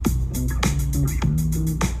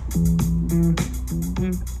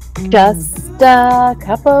Just a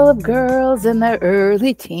couple of girls in their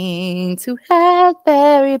early teens who had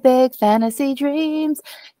very big fantasy dreams,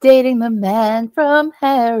 dating the man from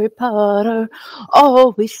Harry Potter,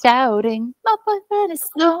 always shouting, "My boyfriend is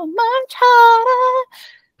so much hotter."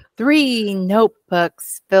 3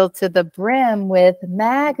 notebooks filled to the brim with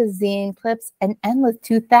magazine clips and endless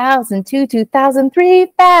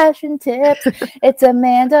 2002-2003 fashion tips. It's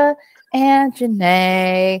Amanda and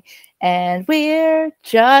Jenae, and we're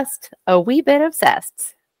just a wee bit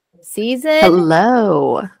obsessed. Season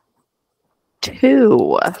Hello.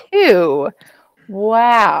 2. 2.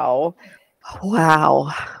 Wow.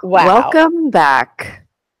 Welcome back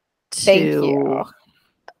Thank to you.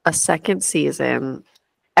 a second season.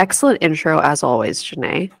 Excellent intro as always,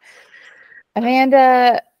 Jenae.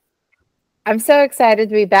 Amanda, I'm so excited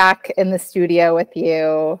to be back in the studio with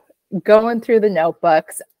you, going through the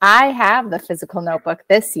notebooks. I have the physical notebook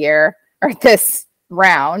this year, or this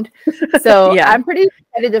round. So Yeah. I'm pretty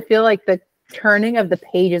excited to feel like the turning of the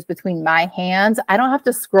pages between my hands. I don't have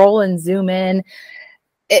to scroll and zoom in.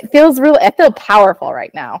 It feels I feel powerful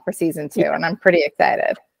right now for season 2, and I'm pretty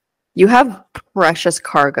excited. You have precious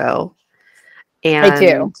cargo. And I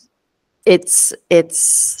do. It's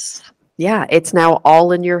now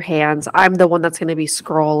all in your hands. I'm the one that's going to be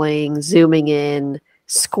scrolling, zooming in,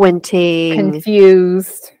 squinting,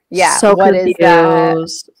 confused. Yeah. So what confused.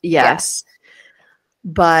 Is that? Yes.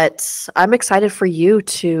 But I'm excited for you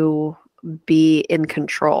to be in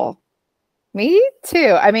control. Me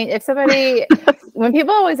too. I mean, if somebody, when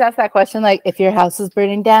people always ask that question, like, if your house was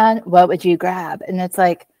burning down, what would you grab? And it's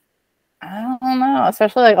like, I don't know,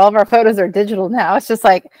 especially like all of our photos are digital now. It's just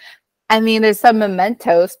like, I mean, there's some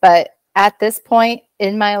mementos, but at this point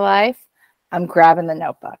in my life, I'm grabbing the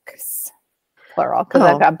notebooks, plural, because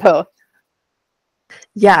I've got both.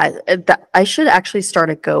 Yeah, I should actually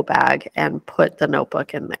start a go bag and put the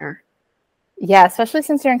notebook in there. Yeah, especially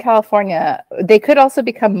since you're in California. They could also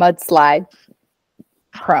become mudslide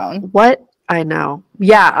prone. What? I know.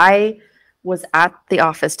 Yeah, I was at the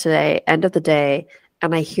office today, end of the day,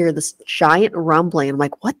 and I hear this giant rumbling. I'm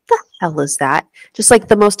like, what the hell is that? Just like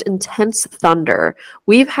the most intense thunder.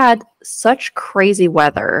 We've had such crazy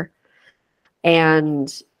weather.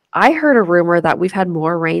 And I heard a rumor that we've had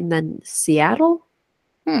more rain than Seattle,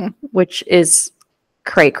 which is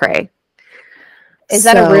cray-cray. Is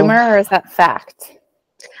that a rumor or is that fact?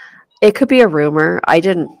 It could be a rumor. I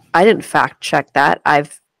didn't fact check that. I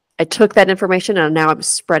took that information and now I'm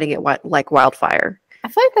spreading it like wildfire. I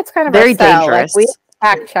feel like that's kind of very dangerous. Like, we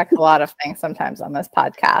fact check a lot of things sometimes on this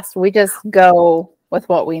podcast. We just go with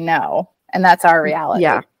what we know, and that's our reality.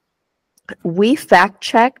 Yeah. We fact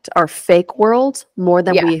checked our fake world more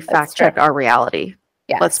than we fact checked our reality.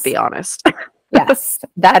 Yes. Let's be honest. Yes,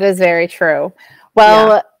 that is very true.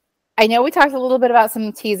 Well, I know we talked a little bit about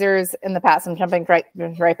some teasers in the past. I'm jumping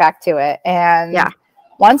right back to it. And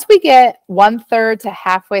once we get 1/3 to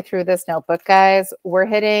halfway through this notebook, guys, we're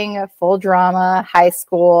hitting full drama, high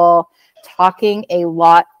school, talking a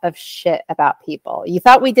lot of shit about people. You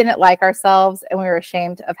thought we didn't like ourselves and we were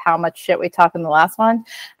ashamed of how much shit we talked in the last one.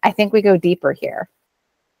 I think we go deeper here.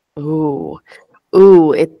 Ooh,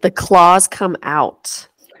 the claws come out.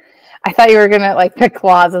 I thought you were gonna like pick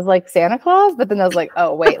claws as like Santa Claus, but then I was like,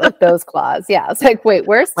 oh wait, like those claws. Yeah, it's like, wait,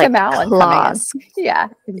 where's Tim Allen coming in? Yeah,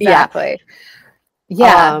 exactly.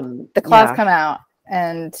 Yeah, the claws come out,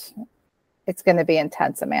 and it's going to be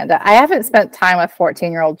intense, Amanda. I haven't spent time with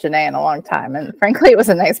 14-year-old Jenae in a long time, and frankly, it was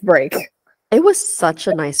a nice break. It was such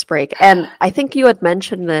a nice break, and I think you had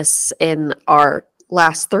mentioned this in our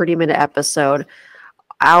last 30-minute episode.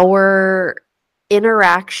 Our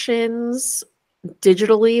interactions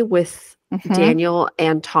digitally with Daniel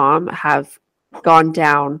and Tom have gone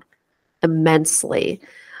down immensely.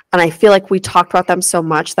 And I feel like we talked about them so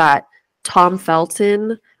much that Tom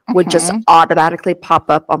Felton would just automatically pop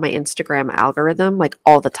up on my Instagram algorithm like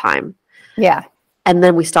all the time. Yeah. And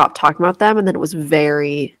then we stopped talking about them and then it was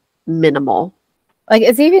very minimal. Like,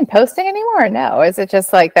 is he even posting anymore or no? Is it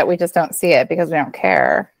just like that we just don't see it because we don't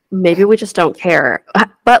care? Maybe we just don't care.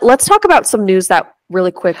 But let's talk about some news that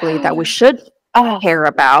really quickly that we should care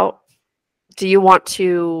about. Do you want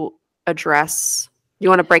to address? You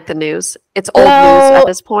want to break the news? It's old news at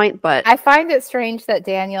this point, but I find it strange that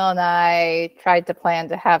Daniel and I tried to plan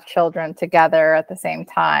to have children together at the same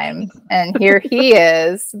time, and here he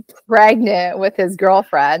is, pregnant with his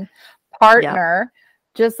girlfriend, partner,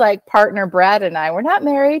 just like partner Brad and I. We're not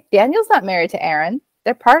married. Daniel's not married to Aaron.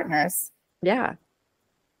 They're partners. Yeah.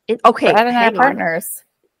 Okay. Brad and I are partners.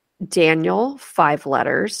 Daniel, 5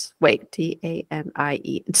 letters. Wait,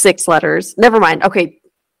 Danie, 6 letters. Never mind. Okay.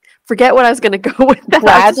 forget what I was going to go with. That.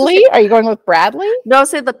 Bradley? Are you going with Bradley? No,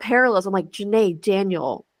 say the parallels. I'm like Jenae,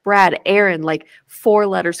 Daniel, Brad, Aaron, like 4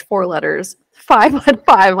 letters, 5 and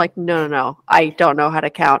 5. Like, no. I don't know how to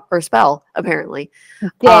count or spell, apparently.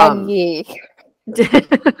 Danny.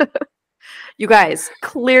 You guys,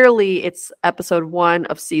 clearly it's episode 1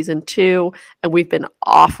 of season 2, and we've been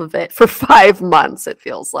off of it for 5 months, it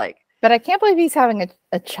feels like. But I can't believe he's having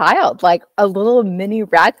a child. Like a little mini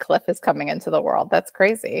Radcliffe is coming into the world. That's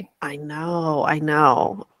crazy. I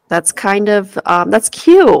know. That's kind of, that's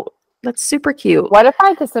cute. That's super cute. What if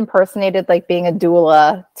I just impersonated like being a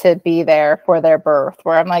doula to be there for their birth,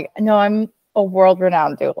 where I'm like, no, I'm a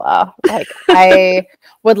world-renowned doula. Like I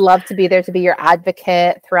would love to be there to be your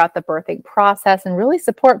advocate throughout the birthing process and really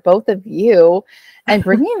support both of you and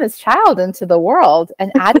bringing this child into the world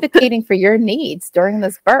and advocating for your needs during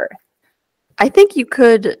this birth. I think you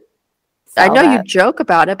could, I know you joke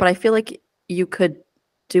about it, but I feel like you could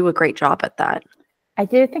do a great job at that. I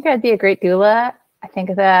do think I'd be a great doula. I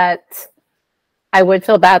think that I would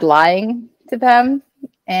feel bad lying to them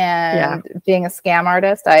and being a scam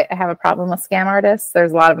artist. I have a problem with scam artists.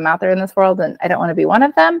 There's a lot of them out there in this world, and I don't want to be one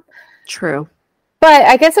of them. True. But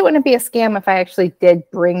I guess it wouldn't be a scam if I actually did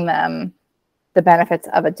bring them the benefits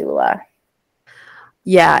of a doula.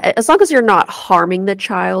 Yeah, as long as you're not harming the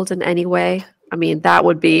child in any way. I mean, that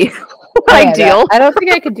would be ideal. I don't think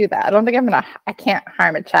I could do that. I don't think I can't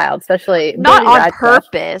harm a child, especially not on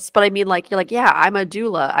purpose, but I mean, like, you're like, yeah, I'm a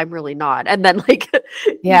doula. I'm really not. And then like,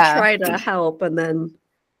 you try to help, and then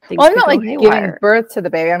I'm not like giving birth to the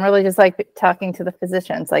baby. I'm really just like talking to the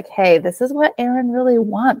physicians, like, hey, this is what Erin really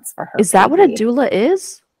wants for her. Is that what a doula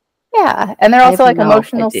is? Yeah. And they're also like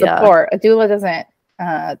emotional support. A doula doesn't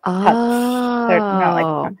touch. They're not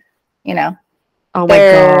like, Oh my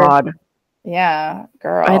God. Yeah,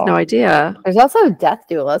 girl. I had no idea. There's also death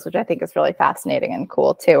doulas, which I think is really fascinating and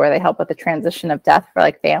cool too, where they help with the transition of death for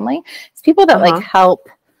like family. It's people that like help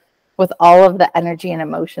with all of the energy and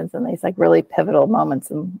emotions in these like really pivotal moments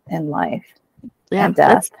in life. Yeah, and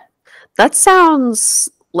death. That sounds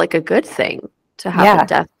like a good thing to have a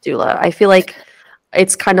death doula. I feel like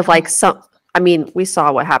it's kind of like we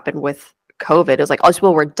saw what happened with COVID. It was like, oh,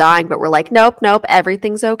 people were dying, but we're like, nope,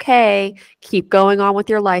 everything's okay. Keep going on with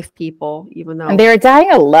your life, people. Even though, and they were dying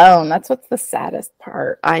alone. That's what's the saddest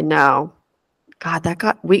part. I know. God,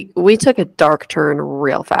 we took a dark turn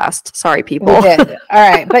real fast. Sorry, people. We did. All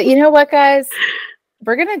right, but you know what, guys?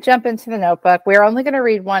 We're gonna jump into the notebook. We're only gonna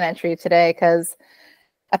read one entry today because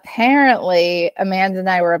apparently Amanda and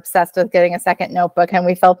I were obsessed with getting a second notebook, and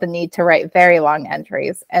we felt the need to write very long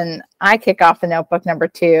entries. And I kick off the notebook number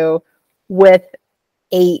 2 with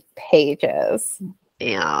 8 pages.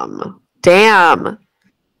 Damn.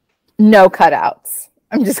 No cutouts.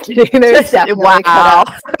 I'm just kidding. There's definitely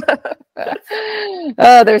cutouts.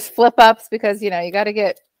 There's flip ups because you gotta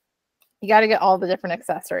get all the different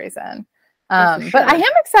accessories in. But I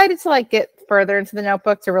am excited to like get further into the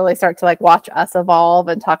notebook to really start to like watch us evolve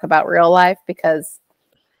and talk about real life, because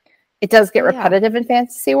it does get repetitive in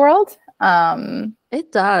fantasy world.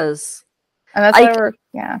 It does. And that's why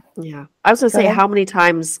I was gonna say, how many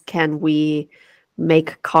times can we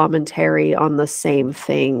make commentary on the same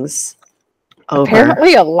things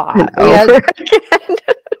apparently a lot.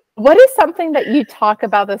 What is something that you talk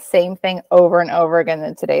about the same thing over and over again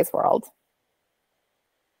in today's world?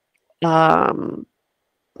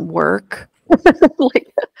 Work.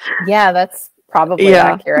 Yeah, that's probably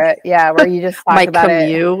accurate. Yeah, where you just talk about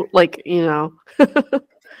commute,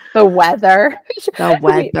 the weather. The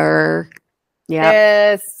weather.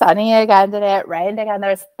 Yeah. It's sunny again today. It rained again.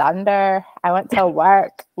 There's thunder. I went to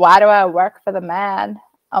work. Why do I work for the man?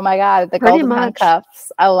 Oh my God, the golden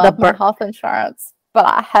handcuffs. I love my health insurance, but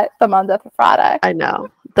I hate the Monday through Friday. I know.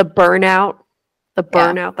 The burnout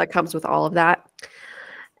that comes with all of that.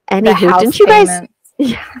 Anywho, didn't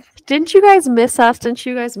you guys miss us? Didn't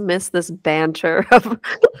you guys miss this banter of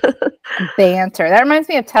banter? That reminds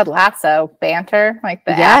me of Ted Lasso banter, like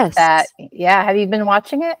the app that. Yeah, have you been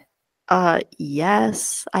watching it?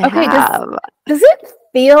 Yes, I have. Does it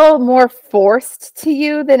feel more forced to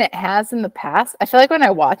you than it has in the past? I feel like when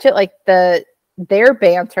I watch it, like their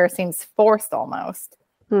banter seems forced almost.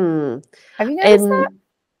 Have you noticed that?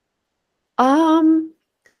 I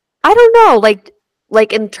don't know.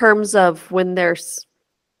 Like in terms of when there's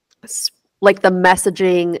like the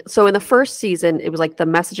messaging. So in the first season, it was like the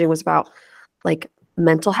messaging was about like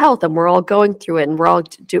mental health, and we're all going through it, and we're all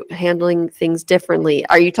handling things differently.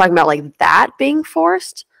 Are you talking about like that being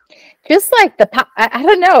forced? Just like I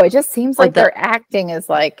don't know. It just seems like their acting is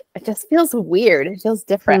like, it just feels weird. It feels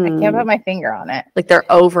different. I can't put my finger on it. Like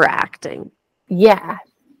they're overacting. Yeah.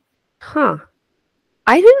 Huh.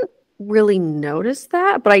 I didn't really notice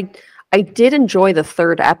that, but I did enjoy the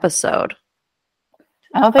third episode.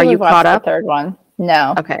 I don't think we've watched the third one.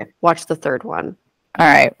 No. Okay, watch the third one. All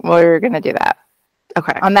right, well, we're going to do that.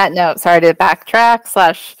 Okay. On that note, sorry to backtrack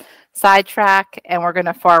 / sidetrack, and we're going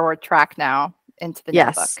to forward track now into the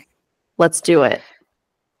notebook. Let's do it.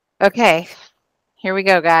 Okay, here we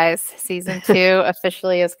go, guys. Season 2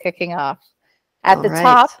 officially is kicking off. At the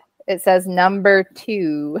top, it says number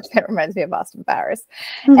 2. That reminds me of Austin Powers.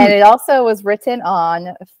 And it also was written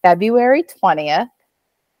on February 20th,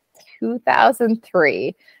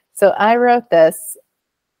 2003. So I wrote this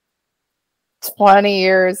 20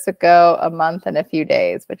 years ago, a month and a few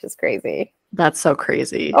days, which is crazy. That's so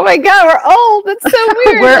crazy. Oh my God, we're old. That's so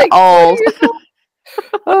weird. We're old.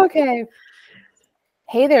 Okay.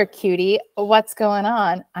 Hey there, cutie. What's going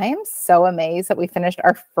on? I am so amazed that we finished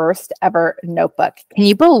our first ever notebook. Can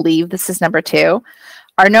you believe this is number 2?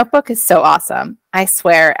 Our notebook is so awesome. I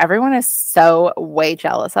swear, everyone is so way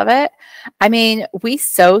jealous of it. I mean, we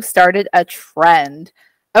so started a trend.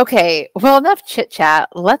 Okay, well, enough chit chat.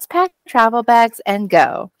 Let's pack travel bags and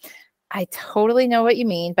go. I totally know what you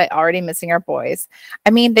mean by already missing our boys.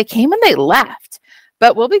 I mean, they came and they left,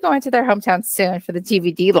 but we'll be going to their hometown soon for the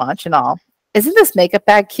DVD launch and all. Isn't this makeup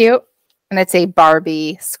bag cute? And it's a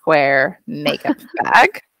Barbie square makeup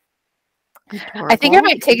bag. Adorable. I think I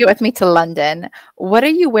might take it with me to London. What are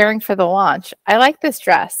you wearing for the launch? I like this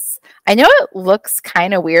dress. I know it looks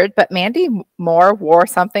kind of weird, but Mandy Moore wore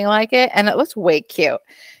something like it, and it looks way cute.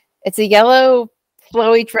 It's a yellow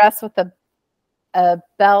flowy dress with a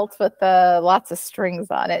belt with lots of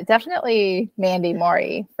strings on it. Definitely Mandy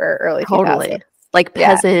Moore for early 2000s. Like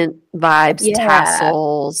peasant vibes,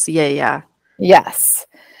 tassels. Yeah. Yes.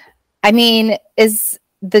 I mean, is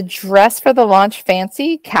the dress for the launch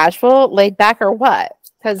fancy, casual, laid back, or what?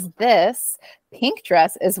 Because this pink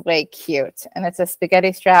dress is way cute, and it's a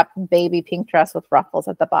spaghetti strap baby pink dress with ruffles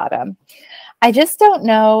at the bottom. I just don't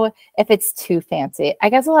know if it's too fancy.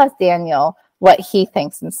 I guess I'll ask Daniel what he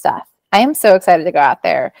thinks and stuff. I am so excited to go out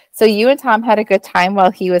there. So you and Tom had a good time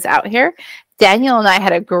while he was out here. Daniel and I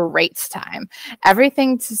had a great time.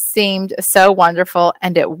 Everything seemed so wonderful,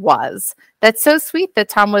 and it was. That's so sweet that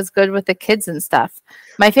Tom was good with the kids and stuff.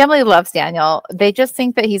 My family loves Daniel. They just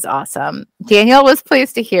think that he's awesome. Daniel was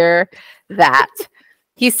pleased to hear that.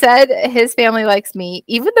 He said his family likes me,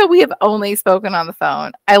 even though we have only spoken on the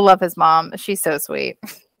phone. I love his mom. She's so sweet.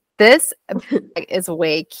 This is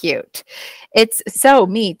way cute. It's so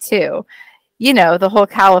me too. You know, the whole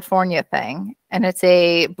California thing. And it's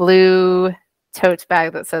a blue tote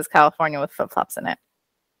bag that says California with flip-flops in it.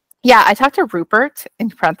 Yeah, I talked to Rupert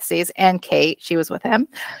in parentheses and Kate. She was with him.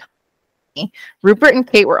 Rupert and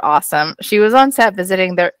Kate were awesome. She was on set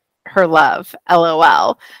visiting her love,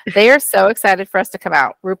 LOL. They are so excited for us to come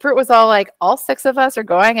out. Rupert was all like, all 6 of us are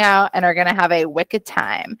going out and are going to have a wicked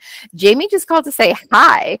time. Jamie just called to say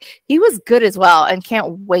hi. He was good as well and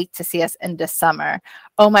can't wait to see us into summer.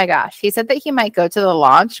 Oh my gosh. He said that he might go to the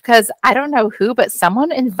launch because I don't know who, but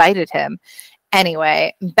someone invited him.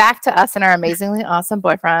 Anyway, back to us and our amazingly awesome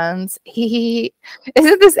boyfriends.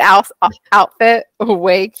 Isn't this outfit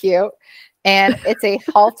way cute? And it's a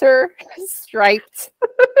halter striped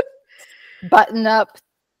button-up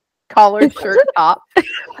collared shirt top.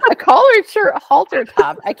 A collared shirt halter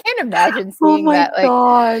top. I can't imagine seeing that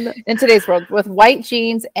in today's world with white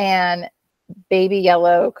jeans and baby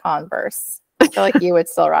yellow Converse. I feel like you would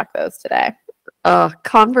still rock those today.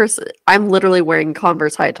 Converse. I'm literally wearing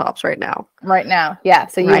Converse high tops right now. Right now. Yeah.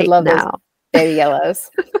 So you would love those baby yellows.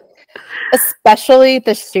 Especially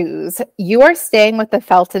the shoes. You are staying with the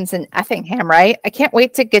Feltons in Effingham, right? I can't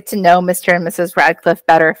wait to get to know Mr. and Mrs. Radcliffe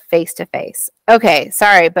better face to face. Okay,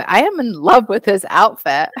 sorry, but I am in love with his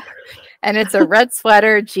outfit. And it's a red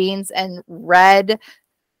sweater, jeans, and white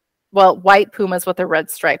Pumas with a red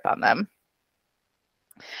stripe on them.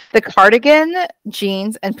 The cardigan,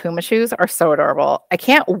 jeans, and Puma shoes are so adorable. I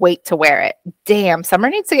can't wait to wear it. Damn,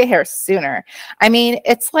 summer needs to get here sooner. I mean,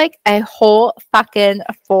 it's like a whole fucking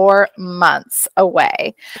 4 months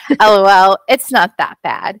away. LOL, it's not that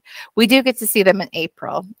bad. We do get to see them in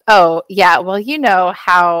April. Oh, yeah, well, you know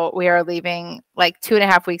how we are leaving like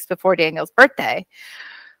 2.5 weeks before Daniel's birthday.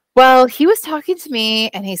 Well, he was talking to me,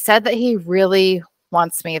 and he said that he really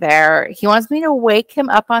wants me there. He wants me to wake him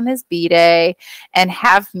up on his B-day and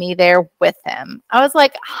have me there with him. I was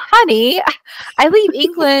like, honey, I leave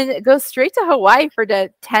England, go straight to Hawaii for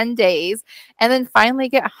 10 days, and then finally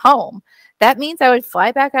get home. That means I would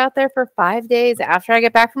fly back out there for 5 days after I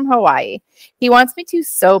get back from Hawaii. He wants me to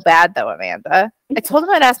so bad, though, Amanda. I told him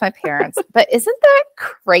I'd ask my parents, but isn't that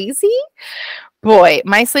crazy? Boy,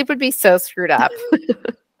 my sleep would be so screwed up.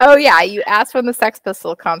 Oh, yeah. You asked when the Sex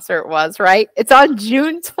Pistol concert was, right? It's on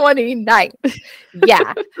June 29th.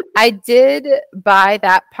 Yeah. I did buy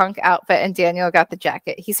that punk outfit and Daniel got the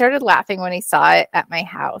jacket. He started laughing when he saw it at my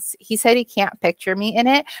house. He said he can't picture me in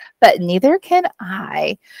it, but neither can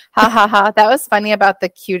I. Ha ha ha. That was funny about the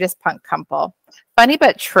cutest punk couple. Funny,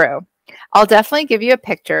 but true. I'll definitely give you a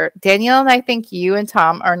picture. Daniel and I think you and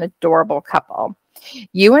Tom are an adorable couple.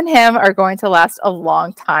 You and him are going to last a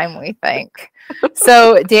long time, we think.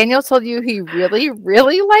 So Daniel told you he really,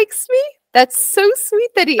 really likes me? That's so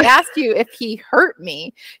sweet that he asked you if he hurt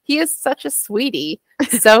me. He is such a sweetie.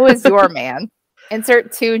 So is your man.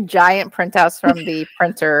 Insert 2 giant printouts from the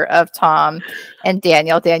printer of Tom and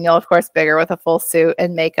Daniel. Daniel, of course, bigger with a full suit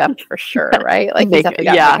and makeup for sure, right? Like he's definitely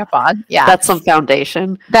got makeup on. Yeah. That's some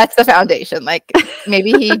foundation. That's the foundation. Like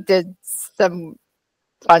maybe he did some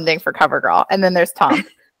funding for CoverGirl. And then there's Tom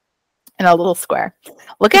in a little square.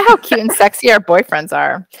 Look at how cute and sexy our boyfriends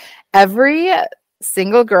are. Every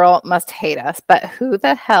single girl must hate us, but who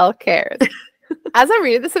the hell cares? As I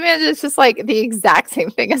read this, Amanda, it's just like the exact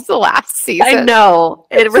same thing as the last season. I know.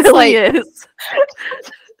 It really is.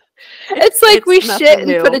 It's like we shit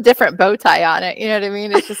and put a different bow tie on it. You know what I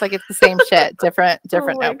mean? It's just like it's the same shit, different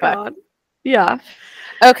notebook. God. Yeah.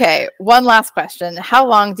 Okay, one last question. How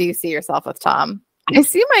long do you see yourself with Tom? I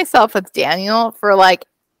see myself with Daniel for like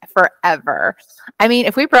forever. I mean,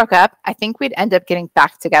 if we broke up, I think we'd end up getting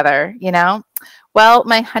back together, you know? Well,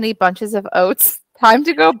 my honey bunches of oats, time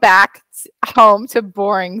to go back home to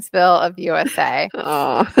Boringsville of USA.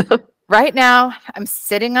 Right now, I'm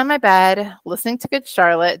sitting on my bed, listening to Good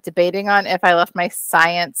Charlotte, debating on if I left my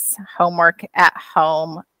science homework at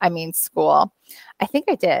home. I mean, school. I think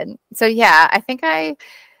I did. So yeah, I think I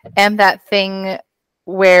am that thing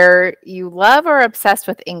where you love or obsessed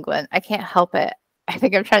with England. I can't help it. I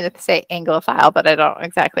think I'm trying to say Anglophile, but I don't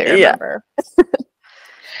exactly remember. Yeah.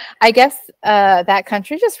 I guess that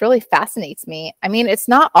country just really fascinates me. I mean, it's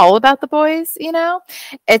not all about the boys, you know?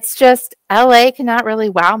 It's just LA cannot really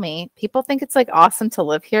wow me. People think it's like awesome to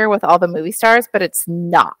live here with all the movie stars, but it's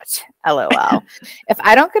not. LOL. If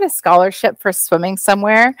I don't get a scholarship for swimming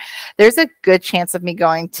somewhere, there's a good chance of me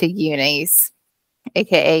going to unis,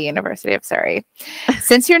 aka University of Surrey.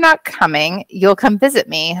 Since you're not coming, you'll come visit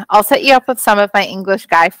me. I'll set you up with some of my English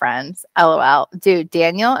guy friends. LOL. Dude,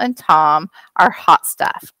 Daniel and Tom are hot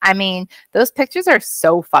stuff. I mean, those pictures are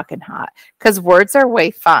so fucking hot because words are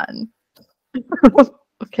way fun.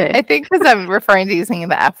 Okay. I think because I'm referring to using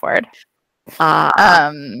the F word.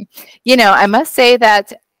 You know, I must say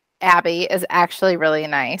that Abby is actually really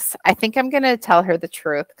nice. I think I'm going to tell her the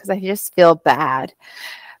truth because I just feel bad.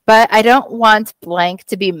 But I don't want blank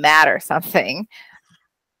to be mad or something.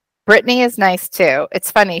 Brittany is nice too.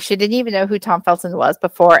 It's funny. She didn't even know who Tom Felton was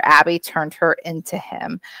before Abby turned her into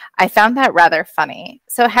him. I found that rather funny.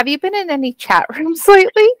 So have you been in any chat rooms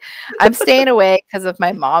lately? I'm staying away because of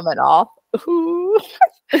my mom and all. Ooh.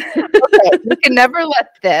 Okay, we can never let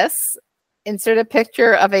this, insert a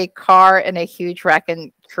picture of a car in a huge wreck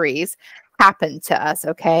in trees, happen to us,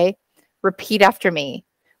 okay? Repeat after me.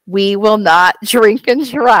 We will not drink and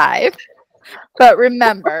drive. But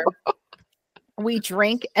remember, we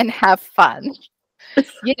drink and have fun.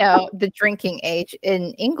 You know, the drinking age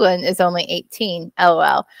in England is only 18.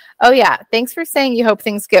 LOL. Oh, yeah. Thanks for saying you hope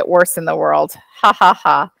things get worse in the world. Ha, ha,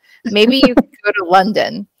 ha. Maybe you could go to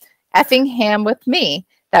London. Effingham with me.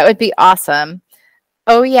 That would be awesome.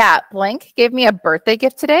 Oh, yeah. Blank gave me a birthday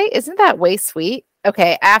gift today. Isn't that way sweet?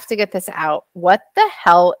 Okay, I have to get this out. What the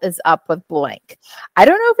hell is up with blank? I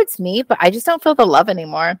don't know if it's me, but I just don't feel the love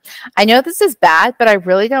anymore. I know this is bad, but I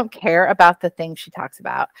really don't care about the things she talks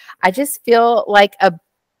about. I just feel like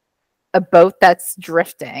a boat that's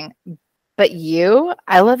drifting. But you,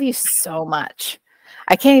 I love you so much.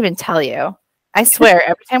 I can't even tell you. I swear,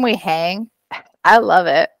 every time we hang, I love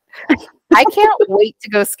it. I can't wait to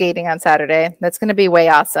go skating on Saturday. That's going to be way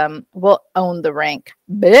awesome. We'll own the rink.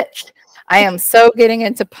 Bitch. I am so getting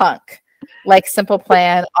into punk, like Simple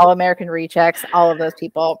Plan, All American Rejects, all of those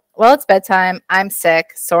people. Well, it's bedtime. I'm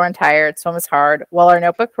sick, sore and tired. Swim is hard. Well, our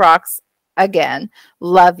notebook rocks again.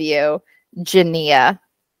 Love you, Jenae.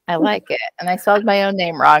 I like it. And I spelled my own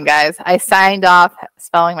name wrong, guys. I signed off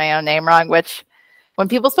spelling my own name wrong, which when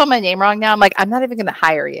people spell my name wrong now, I'm like, I'm not even going to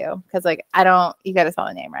hire you because, like, you got to spell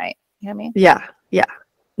my name right. You know what I mean? Yeah. Yeah.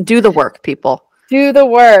 Do the work, people. Do the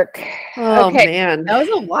work. Oh, okay. Man. That was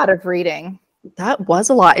a lot of reading. That was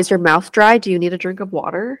a lot. Is your mouth dry? Do you need a drink of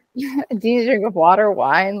water? Do you need a drink of water,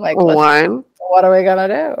 wine? Like wine? What are we going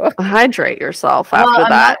to do? Hydrate yourself after that. I'm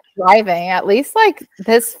not driving. At least like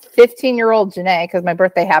this 15-year-old Jenae, because my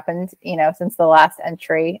birthday happened, you know, since the last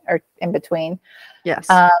entry or in between. Yes.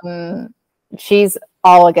 she's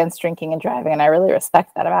all against drinking and driving, and I really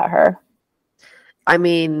respect that about her. I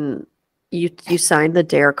mean, you signed the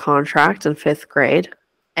DARE contract in 5th grade,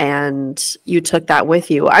 and you took that with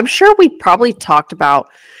you. I'm sure we probably talked about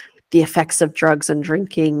the effects of drugs and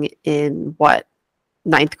drinking in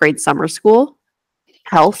 9th grade summer school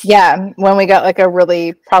health. Yeah, when we got like a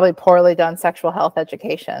really probably poorly done sexual health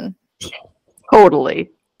education.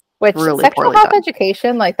 Totally. Which really sexual health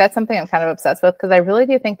education, like that's something I'm kind of obsessed with, because I really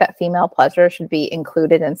do think that female pleasure should be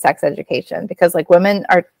included in sex education, because like women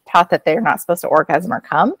are taught that they're not supposed to orgasm or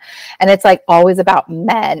come, and it's like always about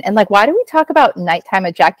men. And like, why do we talk about nighttime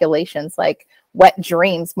ejaculations, like wet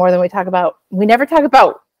dreams, more than we never talk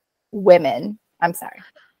about women? I'm sorry.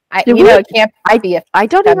 It can't be I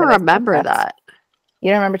don't even remember that.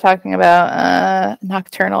 You don't remember talking about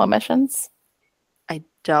nocturnal emissions? I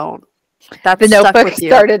don't. That's The Notebook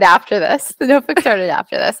started after this.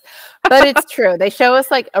 But it's true. They show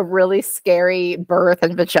us like a really scary birth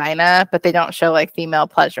and vagina, but they don't show like female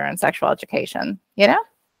pleasure and sexual education, you know?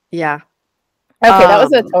 Yeah. Okay, that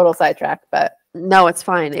was a total sidetrack, but no, it's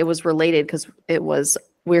fine. It was related because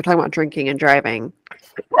we were talking about drinking and driving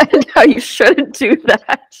and how you shouldn't do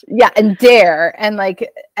that. Yeah, and DARE and like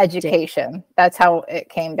education. That's how it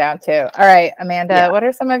came down to. All right, Amanda, what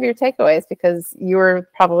are some of your takeaways? Because you were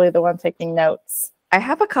probably the one taking notes. I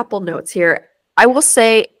have a couple notes here. I will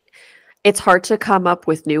say it's hard to come up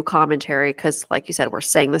with new commentary because, like you said, we're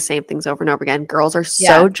saying the same things over and over again. Girls are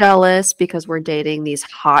so jealous because we're dating these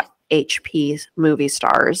hot HP movie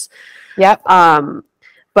stars. Yep.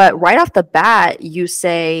 But right off the bat, you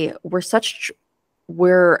say we're starting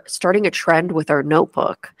a trend with our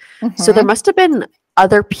notebook. Mm-hmm. So there must have been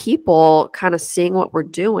other people kind of seeing what we're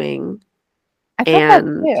doing. I feel that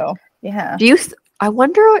too. Yeah. I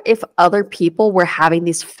wonder if other people were having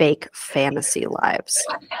these fake fantasy lives.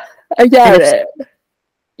 I doubt it.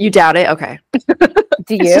 You doubt it? Okay.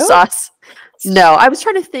 Do you? It's just us. No, I was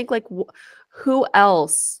trying to think like who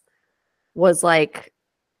else was like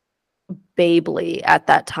Babely at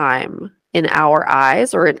that time in our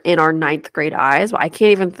eyes, or in our 9th grade eyes. I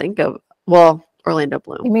can't even think of, Orlando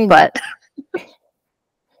Bloom. You mean, but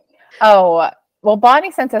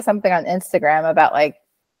Bonnie sent us something on Instagram about like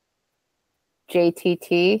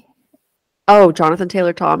JTT. Oh, Jonathan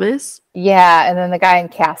Taylor Thomas. Yeah, and then the guy in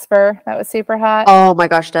Casper, that was super hot. Oh my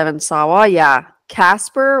gosh, Devin Sawa. Yeah,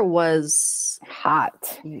 Casper was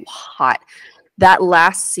hot. That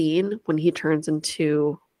last scene when he turns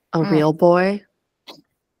into a real boy.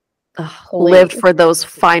 Lived for those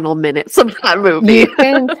final minutes of that movie. You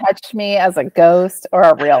can touch me as a ghost or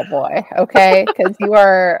a real boy, okay? Because you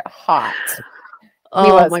are hot.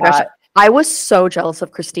 Oh my gosh. I was so jealous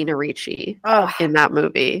of Christina Ricci in that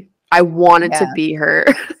movie. I wanted to be her.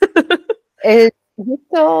 Is he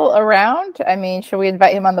still around? I mean, should we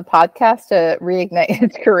invite him on the podcast to reignite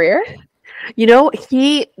his career? You know,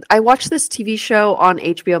 I watched this TV show on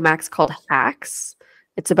HBO Max called Hacks.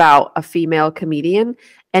 It's about a female comedian,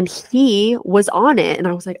 and he was on it. And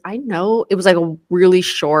I was like, I know. It was like a really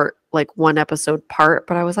short, like 1 episode part,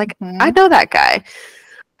 but I was like, I know that guy.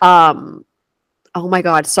 Oh my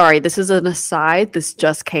God. Sorry. This is an aside. This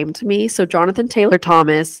just came to me. So Jonathan Taylor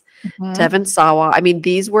Thomas, Devin Sawa. I mean,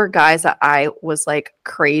 these were guys that I was like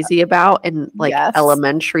crazy about in like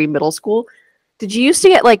elementary, middle school. Did you used to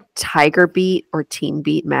get like Tiger Beat or Teen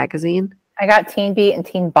Beat magazine? I got Teen Beat and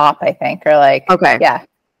Teen Bop, I think, or like, okay.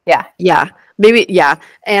 Yeah. Maybe. Yeah.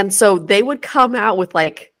 And so they would come out with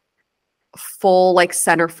like full like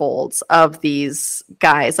centerfolds of these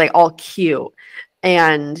guys, like all cute.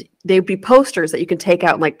 And they'd be posters that you can take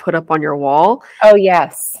out and like put up on your wall. Oh,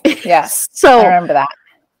 yes. Yes. So I remember that.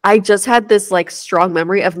 I just had this like strong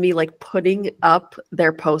memory of me like putting up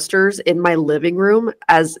their posters in my living room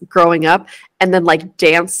as growing up, and then like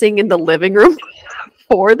dancing in the living room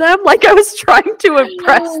for them. Like I was trying to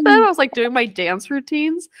impress them. I was like doing my dance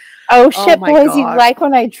routines. Oh shit, boys. God. You like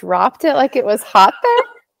when I dropped it like it was hot there?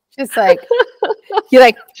 Just like you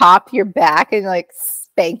like pop your back and like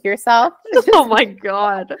spank yourself. Oh my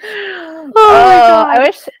God. Oh my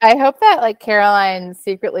God. I hope that like Caroline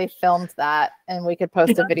secretly filmed that and we could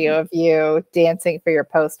post a video of you dancing for your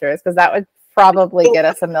posters, because that would probably get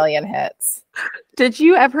us 1 million hits. Did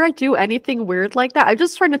you ever do anything weird like that? I'm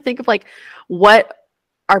just trying to think of like what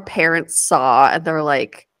our parents saw and they're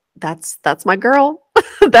like, that's my girl.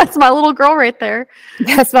 That's my little girl right there.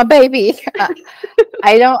 That's my baby.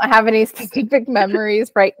 I don't have any specific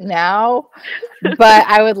memories right now, but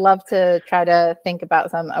I would love to try to think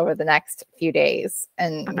about some over the next few days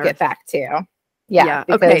and get back to you. Yeah.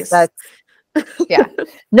 Because that's,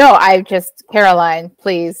 No, Caroline,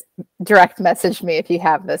 please direct message me if you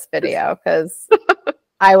have this video, because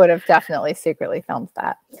I would have definitely secretly filmed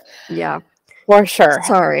that. Yeah. For sure.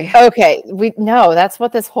 Sorry. Okay. That's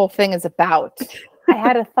what this whole thing is about. I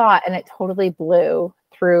had a thought and it totally blew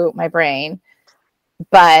through my brain.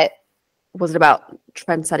 But was it about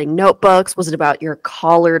trend-setting notebooks? Was it about your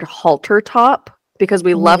collared halter top? Because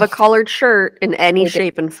we love a collared shirt in any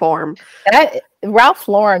shape and form. Ralph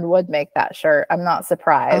Lauren would make that shirt. I'm not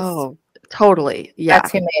surprised. Oh, totally. Yeah.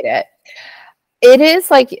 That's who made it. It is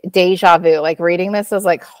like deja vu. Like reading this is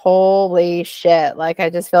like, holy shit. Like I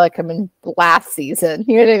just feel like I'm in last season.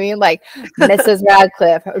 You know what I mean? Like Mrs.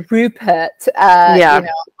 Radcliffe, Rupert,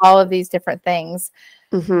 all of these different things.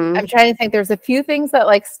 Mm-hmm. I'm trying to think. There's a few things that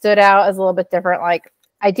like stood out as a little bit different. Like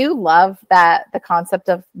I do love that the concept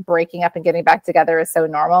of breaking up and getting back together is so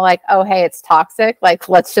normal. Like, oh, hey, it's toxic. Like,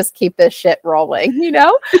 let's just keep this shit rolling, you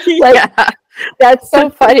know? Like, that's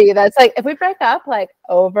so funny. That's like, if we break up like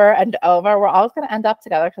over and over, we're always going to end up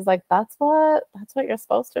together because like, that's what you're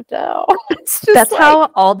supposed to do. That's like,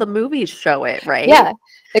 how all the movies show it, right? Yeah,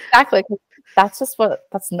 exactly.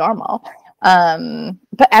 That's normal.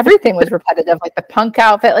 But everything was repetitive, like the punk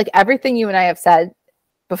outfit, like everything you and I have said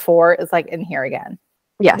before is like in here again.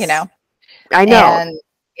 Yes. You know? I know. And,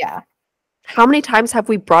 yeah. How many times have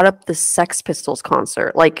we brought up the Sex Pistols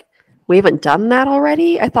concert? Like, we haven't done that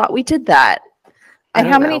already? I thought we did that. And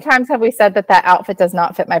how many times have we said that outfit does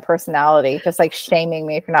not fit my personality? Just like shaming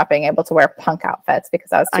me for not being able to wear punk outfits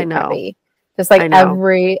because I was too preppy. Just like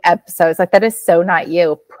every episode. It's like, that is so not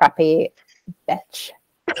you, preppy bitch.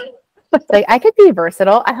 Like, I could be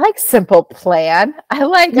versatile. I like Simple Plan. I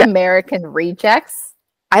like American Rejects.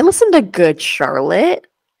 I listen to Good Charlotte.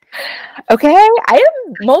 Okay, I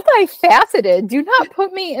am multifaceted. Do not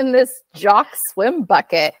put me in this jock swim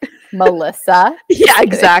bucket, Melissa. Yeah,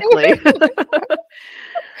 exactly.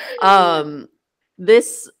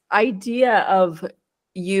 This idea of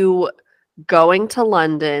you going to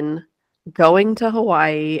London, going to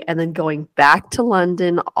Hawaii, and then going back to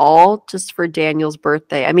London, all just for Daniel's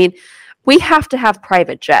birthday. I mean, we have to have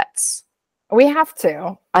private jets. We have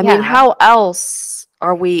to. I mean, how else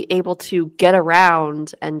are we able to get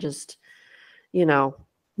around and just,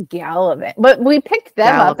 gallivant? But we picked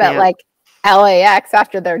them up at like LAX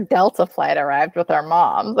after their Delta flight arrived with our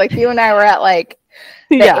moms. Like you and I were at like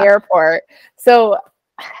the airport. So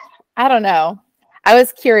I don't know. I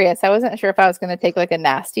was curious. I wasn't sure if I was going to take like a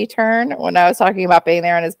nasty turn when I was talking about being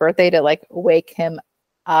there on his birthday to like wake him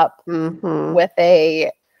up with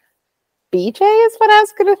a BJ is what I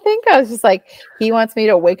was going to think. I was just like, he wants me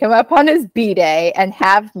to wake him up on his B-day and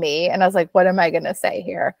have me. And I was like, what am I going to say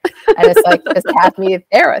here? And it's like, just have me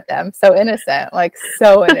there with him. So innocent, like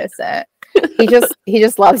so innocent. He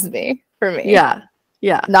just loves me for me. Yeah.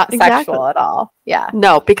 Yeah. Not sexual at all. Yeah.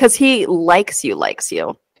 No, because he likes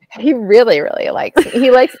you. He really, really likes me. He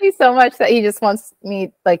likes me so much that he just wants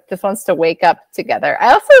to wake up together.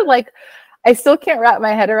 I still can't wrap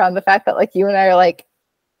my head around the fact that like you and I are like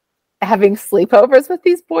having sleepovers with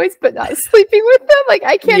these boys, but not sleeping with them. Like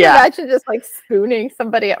I can't imagine just like spooning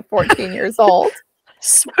somebody at 14 years old.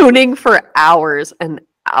 Spooning for hours and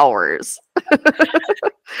hours. You know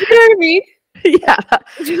what I mean? Yeah.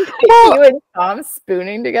 You and Tom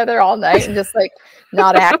spooning together all night and just like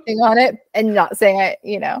not acting on it and not saying it,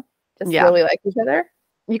 really like each other.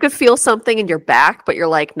 You could feel something in your back, but you're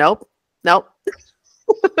like, nope. No,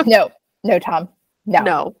 Tom.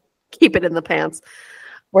 No. Keep it in the pants.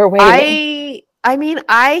 We're waiting.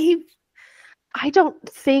 I don't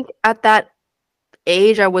think at that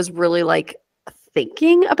age I was really like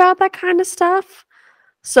thinking about that kind of stuff.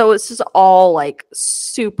 So it's just all like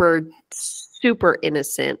super, super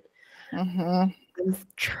innocent. I'm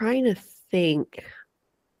trying to think.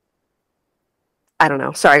 I don't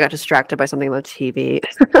know. Sorry, I got distracted by something on the TV.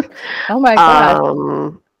 Oh my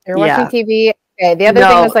god! You're watching TV. Okay. The other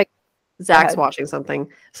thing was like Zach's watching something.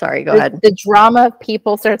 Sorry, go ahead. The drama of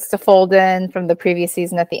people starts to fold in from the previous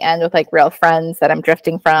season at the end with like real friends that I'm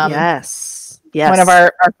drifting from. Yes. One of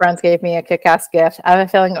our friends gave me a kick-ass gift. I have a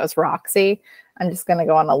feeling it was Roxy. I'm just going to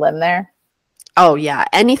go on a limb there. Oh, yeah.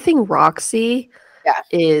 Anything Roxy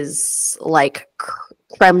is like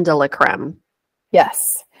creme de la creme.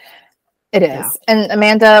 Yes, it is. Yeah. And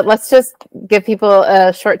Amanda, let's just give people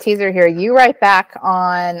a short teaser here. You write back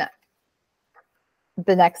on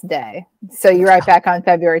the next day. So you write back on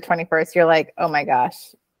February 21st. You're like, oh my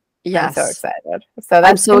gosh. Yes. I'm so excited. So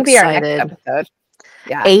that's going to be our next episode.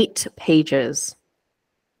 Yeah. 8 pages.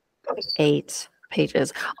 8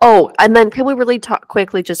 pages. Oh, and then can we really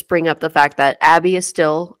quickly just bring up the fact that Abby is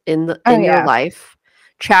still in your life?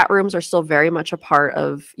 Chat rooms are still very much a part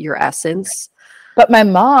of your essence. But my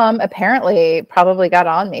mom apparently probably got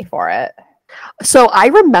on me for it. So I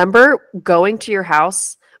remember going to your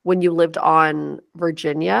house when you lived on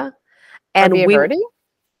Virginia, and Via we Verde?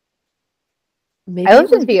 maybe I it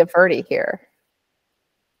lived was in Via Verde here.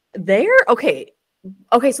 there. Okay,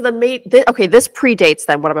 so then okay, this predates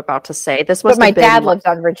then what I'm about to say. This But must my have been dad lived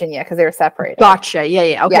on Virginia because they were separated. Gotcha. Yeah.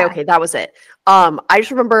 Yeah. Okay, that was it. I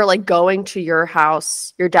just remember like going to your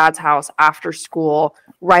house, your dad's house after school.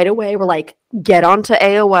 Right away, we're like, get onto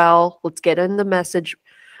AOL. Let's get in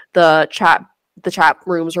the chat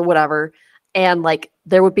rooms or whatever. And like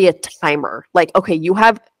there would be a timer. Like, okay, you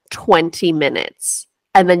have 20 minutes,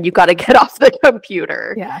 and then you got to get off the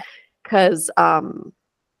computer. Yeah. Because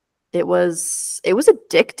it was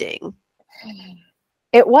addicting.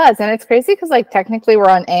 It was, and it's crazy because like technically we're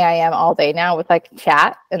on AIM all day now with like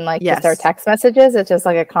chat and like just our text messages. It's just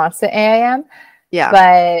like a constant AIM. Yeah.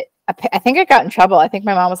 But I think I got in trouble. I think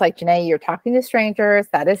my mom was like, Jenae, you're talking to strangers.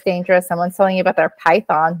 That is dangerous. Someone's telling you about their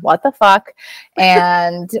python. What the fuck?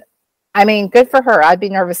 And I mean, good for her. I'd be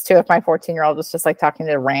nervous too if my 14-year-old was just like talking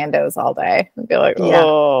to randos all day. I'd be like,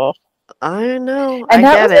 oh. I know. And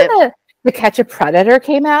that was when the Catch a Predator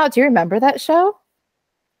came out. Do you remember that show?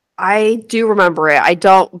 I do remember it. I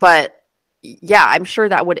don't, but yeah, I'm sure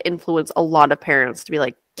that would influence a lot of parents to be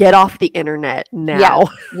like, get off the internet now. Yeah,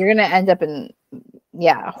 you're going to end up in,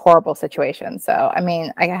 a horrible situation. So, I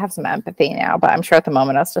mean, I have some empathy now, but I'm sure at the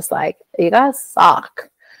moment I was just like, you guys suck.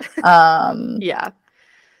 Yeah.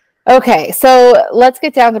 Okay, so let's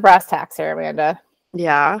get down to brass tacks here, Amanda.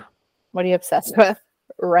 Yeah. What are you obsessed with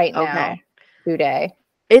right now? Today.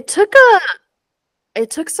 It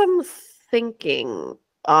took some thinking.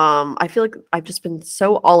 I feel like I've just been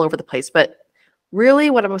so all over the place, but really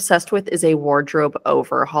what I'm obsessed with is a wardrobe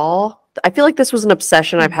overhaul. I feel like this was an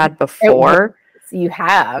obsession I've had before. You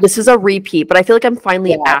have. This is a repeat, but I feel like I'm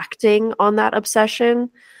finally acting on that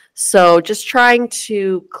obsession. So just trying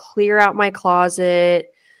to clear out my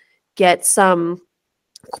closet, get some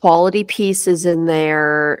quality pieces in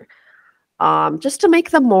there, just to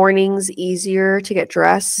make the mornings easier to get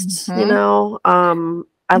dressed, you know.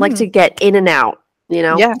 I like to get in and out, you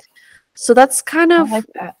know. Yeah. So that's kind of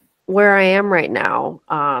that. Where I am right now.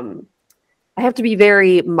 I have to be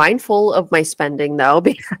very mindful of my spending though,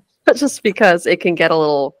 because it can get a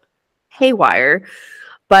little haywire.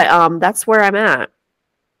 But that's where I'm at.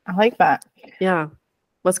 I like that. Yeah.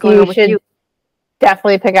 What's going on with you?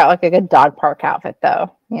 Definitely pick out like a good dog park outfit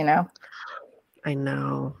though, you know. I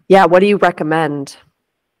know. Yeah, what do you recommend?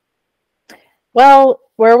 Well,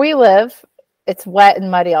 where we live, it's wet and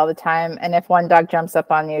muddy all the time, and if one dog jumps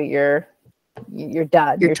up on you, you're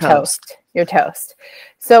done. You're toast. You're toast.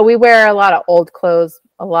 So we wear a lot of old clothes,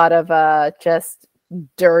 a lot of just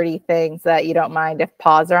dirty things that you don't mind if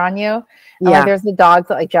paws are on you. And like there's the dogs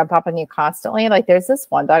that like jump up on you constantly. Like there's this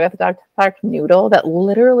one dog at the dog park, Noodle, that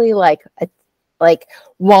literally like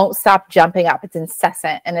won't stop jumping up. It's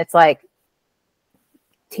incessant, and it's like,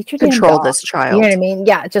 teach your control dog. This child. You know what I mean?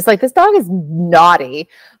 Yeah, just like this dog is naughty.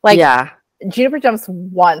 Like Juniper jumps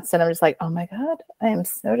once, and I'm just like, oh my god, I am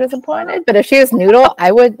so disappointed. But if she was Noodle,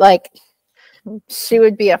 I would she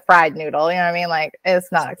would be a fried noodle. You know what I mean? Like,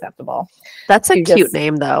 it's not acceptable. That's a cute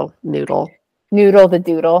name though, Noodle. Noodle the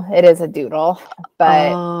Doodle. It is a doodle,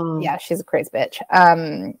 but yeah, she's a crazy bitch.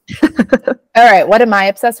 All right, what am I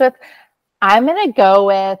obsessed with? I'm gonna go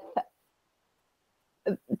with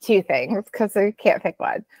two things because I can't pick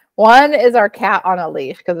one. One is our cat on a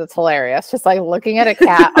leash because it's hilarious. Just like looking at a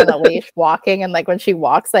cat on a leash walking, and like when she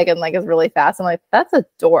walks like is really fast, I'm like, that's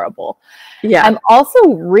adorable. Yeah. I'm also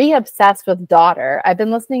re-obsessed with Daughter. I've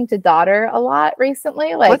been listening to Daughter a lot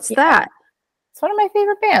recently. Like, what's that? It's one of my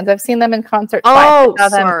favorite bands. I've seen them in concert twice. Oh,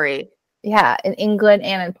 sorry. Yeah, in England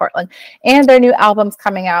and in Portland. And their new album's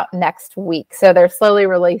coming out next week. So they're slowly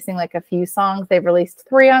releasing like a few songs. They've released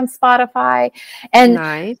 3 on Spotify. And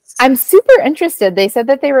I'm super interested. They said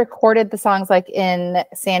that they recorded the songs like in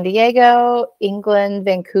San Diego, England,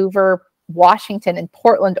 Vancouver, Washington, and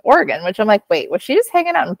Portland, Oregon, which I'm like, wait, was she just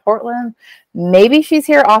hanging out in Portland? Maybe she's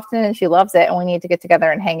here often and she loves it and we need to get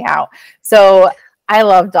together and hang out. So I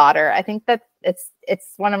love Daughter. I think that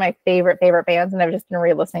it's one of my favorite bands, and I've just been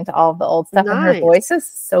re-listening to all of the old stuff. And her voice is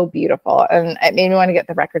so beautiful, and it made me want to get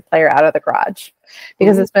the record player out of the garage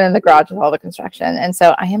because it's been in the garage with all the construction. And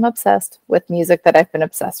so I am obsessed with music that I've been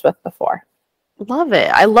obsessed with before. Love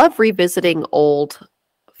it. I love revisiting old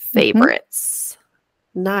favorites.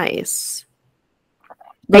 Nice.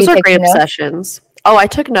 Those are great obsessions. Oh, I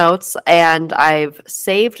took notes, and I've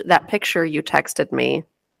saved that picture you texted me.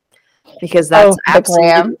 Because that's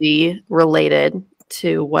absolutely related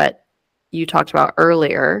to what you talked about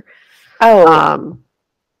earlier.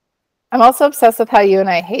 I'm also obsessed with how you and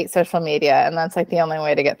I hate social media, and that's like the only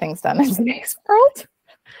way to get things done in today's world.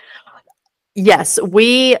 Yes,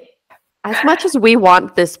 as much as we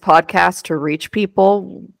want this podcast to reach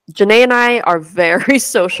people, Jenae and I are very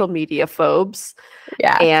social media phobes.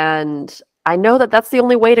 Yeah. And I know that that's the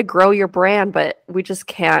only way to grow your brand, but we just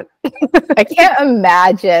can't. I can't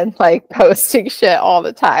imagine like posting shit all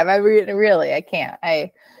the time. I really, I can't.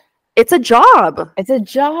 It's a job. It's a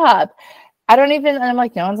job. I'm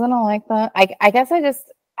like, no one's gonna like that. I guess I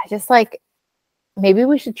just like, maybe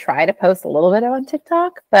we should try to post a little bit on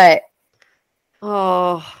TikTok, but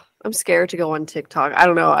oh, I'm scared to go on TikTok. I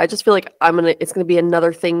don't know. I just feel like it's gonna be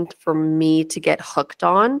another thing for me to get hooked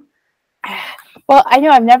on. Well, I know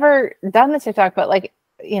I've never done the TikTok, but like,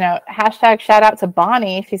 hashtag shout out to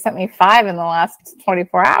Bonnie. She sent me 5 in the last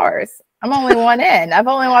 24 hours. I'm only one in. I've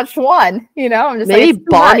only watched one, I'm just maybe like,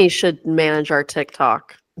 Bonnie should manage our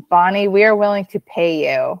TikTok. Bonnie, we are willing to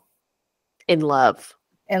pay you. In love,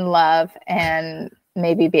 and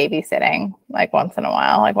maybe babysitting like once in a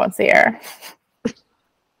while, like once a year.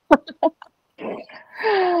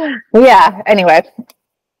 Yeah, anyway.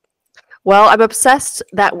 Well, I'm obsessed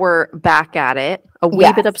that we're back at it. A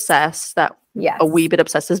wee bit obsessed that A Wee Bit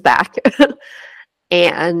Obsessed is back.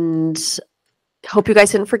 And hope you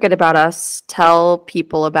guys didn't forget about us. Tell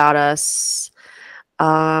people about us.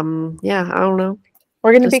 I don't know.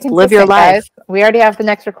 We're going to be consistent, live your life. Guys. We already have the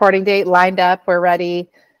next recording date lined up. We're ready.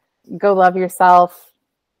 Go love yourself.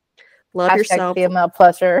 Love yourself. Female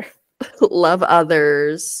pleasure. Love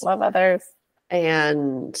others. Love others.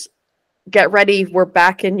 And get ready. We're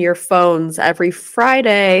back in your phones every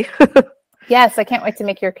Friday. Yes, I can't wait to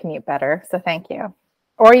make your commute better. So thank you.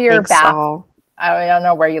 Or your bath. All. I don't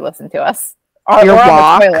know where you listen to us. Or walk,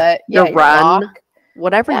 on the toilet. Your run. Walk.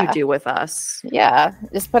 Whatever you do with us. Yeah.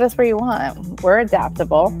 Just put us where you want. We're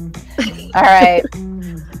adaptable. All right.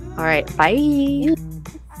 All right. Bye.